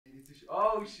tissue.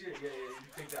 Oh shit, yeah, you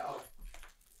take that out.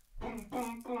 Boom,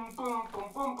 boom, boom, boom,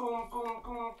 boom, boom, boom, boom,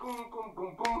 boom, boom,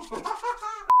 boom, boom, boom.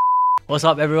 What's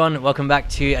up everyone, welcome back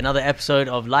to another episode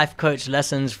of Life Coach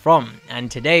Lessons From, and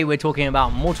today we're talking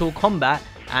about Mortal Kombat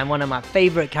and one of my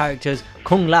favorite characters,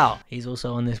 Kung Lao. He's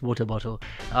also on this water bottle.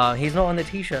 He's not on the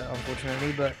t-shirt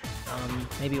unfortunately, but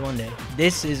maybe one day.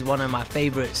 This is one of my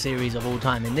favorite series of all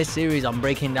time. In this series I'm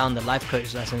breaking down the life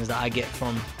coach lessons that I get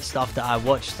from stuff that I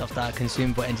watch, stuff that I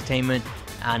consume for entertainment,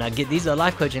 and these are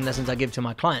life coaching lessons I give to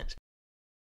my clients.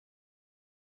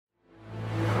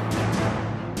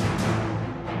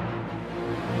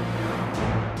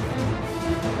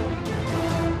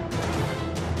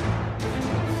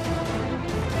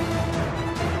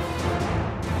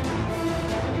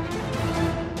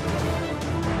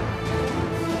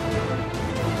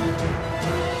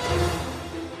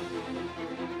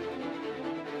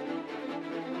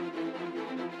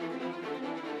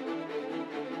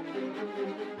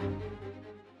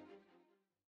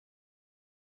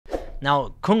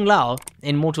 Now, Kung Lao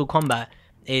in Mortal Kombat,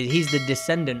 he's the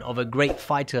descendant of a great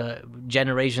fighter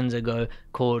generations ago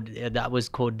that was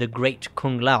called the Great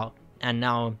Kung Lao. And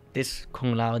now this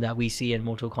Kung Lao that we see in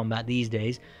Mortal Kombat these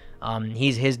days,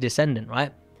 he's his descendant,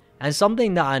 right? And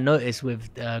something that I noticed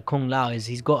with Kung Lao is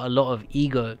he's got a lot of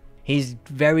ego. He's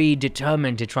very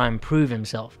determined to try and prove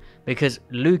himself, because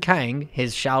Liu Kang,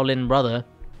 his Shaolin brother,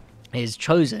 is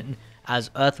chosen as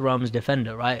Earthrealm's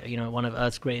defender, right? You know, one of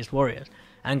Earth's greatest warriors.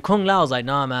 And Kung Lao's like,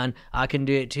 nah man, I can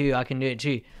do it too, I can do it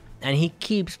too. And he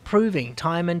keeps proving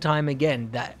time and time again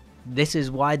that this is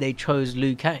why they chose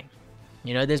Liu Kang.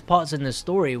 You know, there's parts in the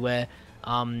story where,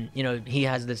 you know, he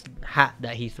has this hat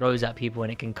that he throws at people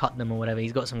and it can cut them or whatever.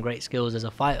 He's got some great skills as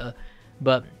a fighter.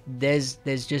 But there's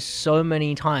just so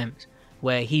many times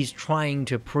where he's trying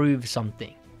to prove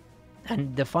something.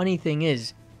 And the funny thing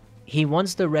is, he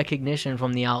wants the recognition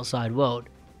from the outside world,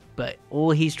 but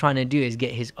all he's trying to do is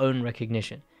get his own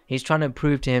recognition. He's trying to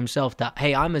prove to himself that,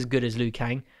 hey, I'm as good as Liu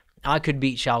Kang. I could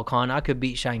beat Shao Kahn. I could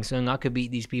beat Shang Tsung. I could beat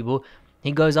these people.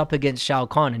 He goes up against Shao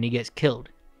Kahn and he gets killed.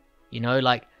 You know,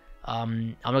 like,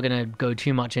 I'm not going to go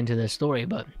too much into the story,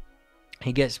 but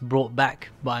he gets brought back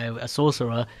by a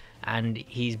sorcerer, and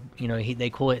he's, you know,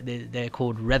 they're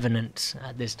called revenants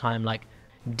at this time, like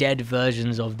dead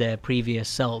versions of their previous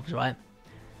selves, right?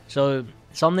 So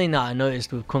something that I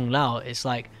noticed with Kung Lao is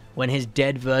like, when his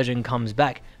dead version comes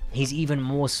back, he's even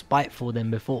more spiteful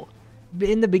than before.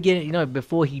 In the beginning, you know,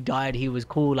 before he died, he was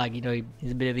cool, like, you know,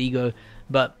 he's a bit of ego.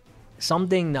 But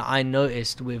something that I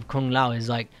noticed with Kung Lao is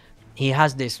like, he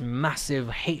has this massive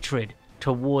hatred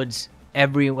towards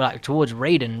towards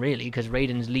Raiden, really, because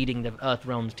Raiden's leading the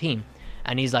Earthrealm's team.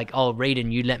 And he's like, oh,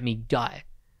 Raiden, you let me die.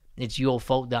 It's your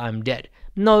fault that I'm dead.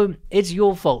 No, it's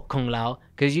your fault, Kung Lao,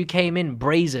 because you came in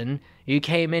brazen. You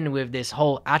came in with this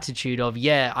whole attitude of,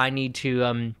 yeah, I need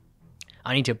to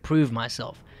prove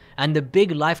myself. And the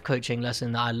big life coaching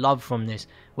lesson that I love from this,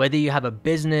 whether you have a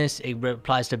business, it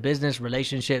applies to business,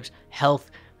 relationships,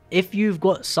 health, if you've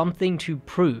got something to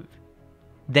prove,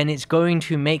 then it's going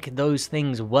to make those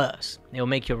things worse. It'll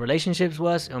make your relationships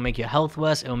worse, it'll make your health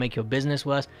worse, it'll make your business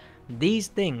worse. These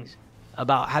things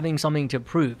about having something to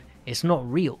prove, it's not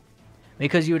real.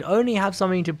 Because you would only have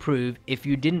something to prove if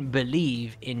you didn't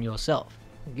believe in yourself.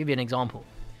 I'll give you an example.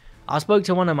 I spoke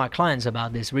to one of my clients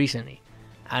about this recently,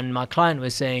 and my client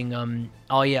was saying,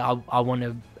 oh yeah,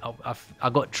 I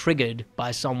got triggered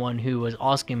by someone who was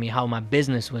asking me how my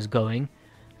business was going,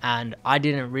 and I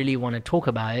didn't really want to talk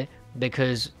about it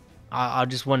because I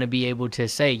just want to be able to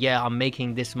say, yeah, I'm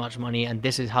making this much money and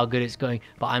this is how good it's going,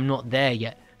 but I'm not there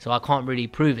yet. So I can't really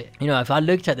prove it. You know, if I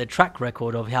looked at the track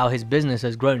record of how his business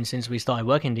has grown since we started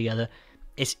working together,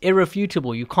 it's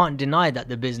irrefutable. You can't deny that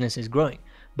the business is growing.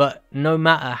 But no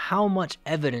matter how much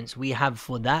evidence we have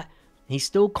for that, he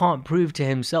still can't prove to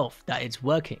himself that it's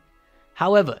working.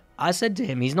 However, I said to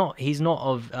him, he's not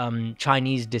of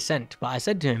Chinese descent, but I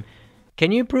said to him,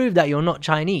 can you prove that you're not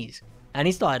Chinese? And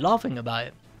he started laughing about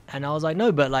it. And I was like,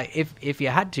 no, but like if you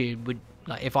had to,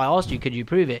 if I asked you, could you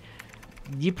prove it?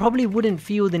 You probably wouldn't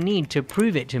feel the need to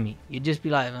prove it to me. You'd just be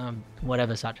like,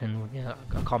 whatever, Sachin, yeah,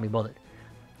 I can't be bothered.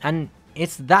 And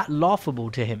it's that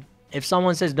laughable to him. If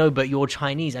someone says, no, but you're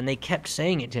Chinese, and they kept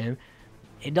saying it to him,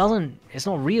 it's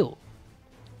not real.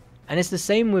 And it's the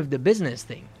same with the business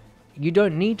thing. You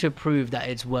don't need to prove that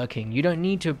it's working. You don't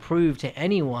need to prove to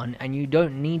anyone, and you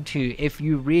don't need to, if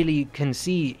you really can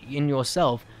see in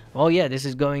yourself, oh yeah, this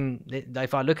is going,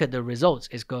 if I look at the results,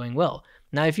 it's going well.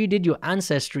 Now, if you did your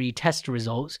ancestry test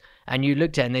results and you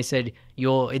looked at it and they said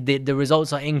the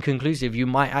results are inconclusive, you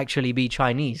might actually be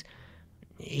Chinese,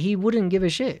 he wouldn't give a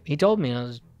shit. He told me,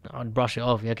 I'd brush it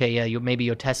off. Okay, yeah, maybe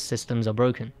your test systems are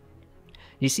broken.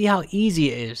 You see how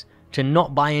easy it is to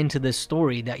not buy into the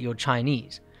story that you're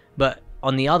Chinese. But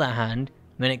on the other hand,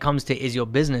 when it comes to is your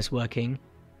business working,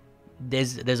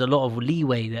 there's a lot of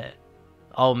leeway there.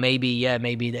 Oh, maybe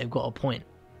they've got a point,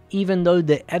 even though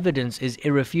the evidence is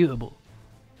irrefutable.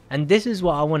 And this is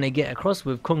what I want to get across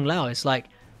with Kung Lao. It's like,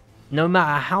 no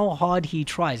matter how hard he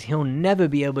tries, he'll never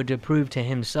be able to prove to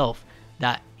himself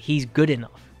that he's good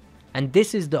enough. And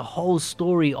this is the whole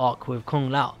story arc with Kung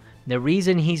Lao. The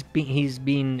reason he's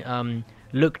been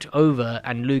looked over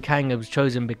and Liu Kang was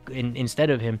chosen instead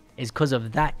of him is because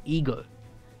of that ego.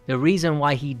 The reason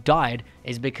why he died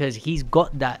is because he's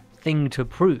got that thing to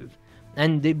prove.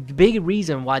 And the big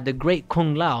reason why the Great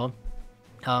Kung Lao,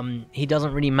 he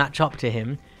doesn't really match up to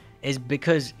him, is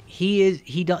because he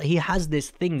has this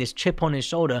thing, this chip on his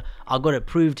shoulder. I've got to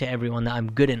prove to everyone that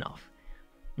I'm good enough.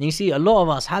 And you see, a lot of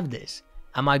us have this.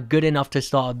 Am I good enough to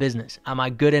start a business? Am I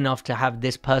good enough to have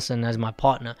this person as my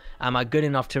partner? Am I good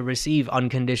enough to receive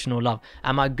unconditional love?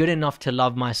 Am I good enough to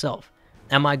love myself?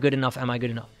 Am I good enough? Am I good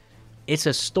enough? It's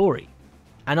a story.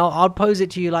 And I'll pose it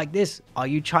to you like this. Are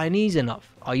you Chinese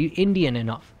enough? Are you Indian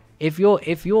enough? If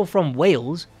you're from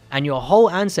Wales and your whole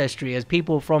ancestry is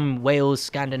people from Wales,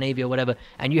 Scandinavia, whatever,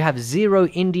 and you have zero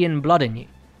Indian blood in you,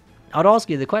 I'd ask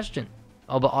you the question,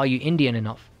 oh, but are you Indian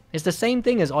enough? It's the same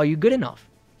thing as are you good enough?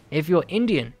 If you're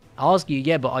Indian, I'll ask you,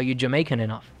 yeah, but are you Jamaican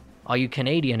enough? Are you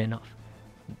Canadian enough?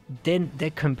 Then they're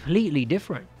completely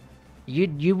different.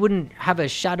 You wouldn't have a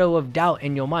shadow of doubt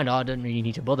in your mind. Oh, I don't really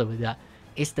need to bother with that.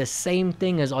 It's the same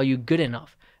thing as are you good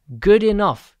enough? Good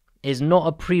enough is not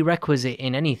a prerequisite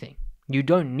in anything. You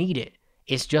don't need it.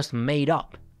 It's just made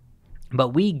up.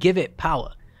 But we give it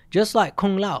power. Just like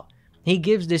Kung Lao. He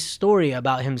gives this story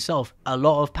about himself a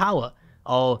lot of power.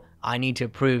 Oh, I need to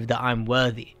prove that I'm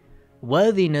worthy.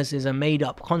 Worthiness is a made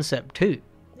up concept too.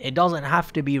 It doesn't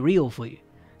have to be real for you.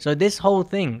 So this whole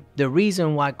thing, the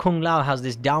reason why Kung Lao has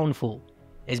this downfall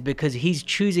is because he's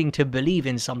choosing to believe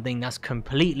in something that's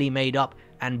completely made up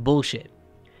and bullshit.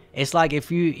 It's like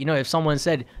if if someone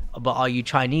said, but are you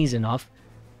Chinese enough?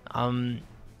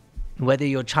 Whether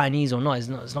you're Chinese or not,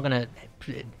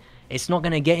 it's not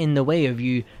gonna get in the way of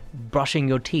you brushing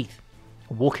your teeth,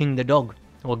 walking the dog,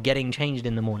 or getting changed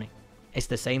in the morning. It's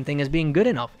the same thing as being good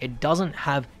enough. It doesn't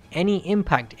have any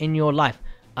impact in your life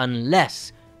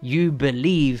unless you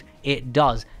believe it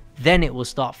does. Then it will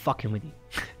start fucking with you.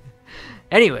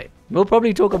 Anyway, we'll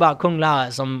probably talk about Kung Lao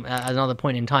at another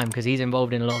point in time because he's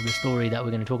involved in a lot of the story that we're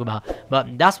going to talk about.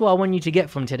 But that's what I want you to get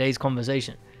from today's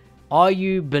conversation. Are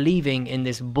you believing in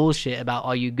this bullshit about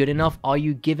are you good enough? Are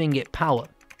you giving it power?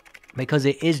 Because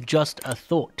it is just a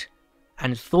thought.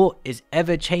 And thought is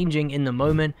ever changing in the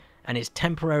moment. And it's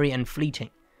temporary and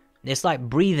fleeting. It's like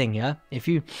breathing, yeah?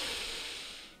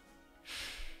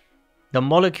 The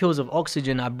molecules of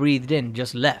oxygen I breathed in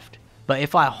just left. But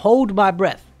if I hold my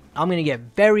breath, I'm going to get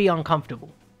very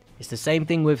uncomfortable. It's the same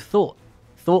thing with thought.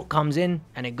 Thought comes in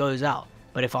and it goes out.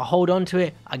 But if I hold on to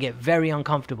it, I get very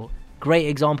uncomfortable. Great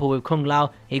example with Kung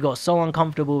Lao. He got so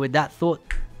uncomfortable with that thought,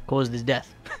 caused his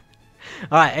death.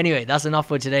 Alright, anyway, that's enough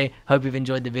for today. Hope you've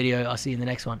enjoyed the video. I'll see you in the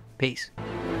next one. Peace.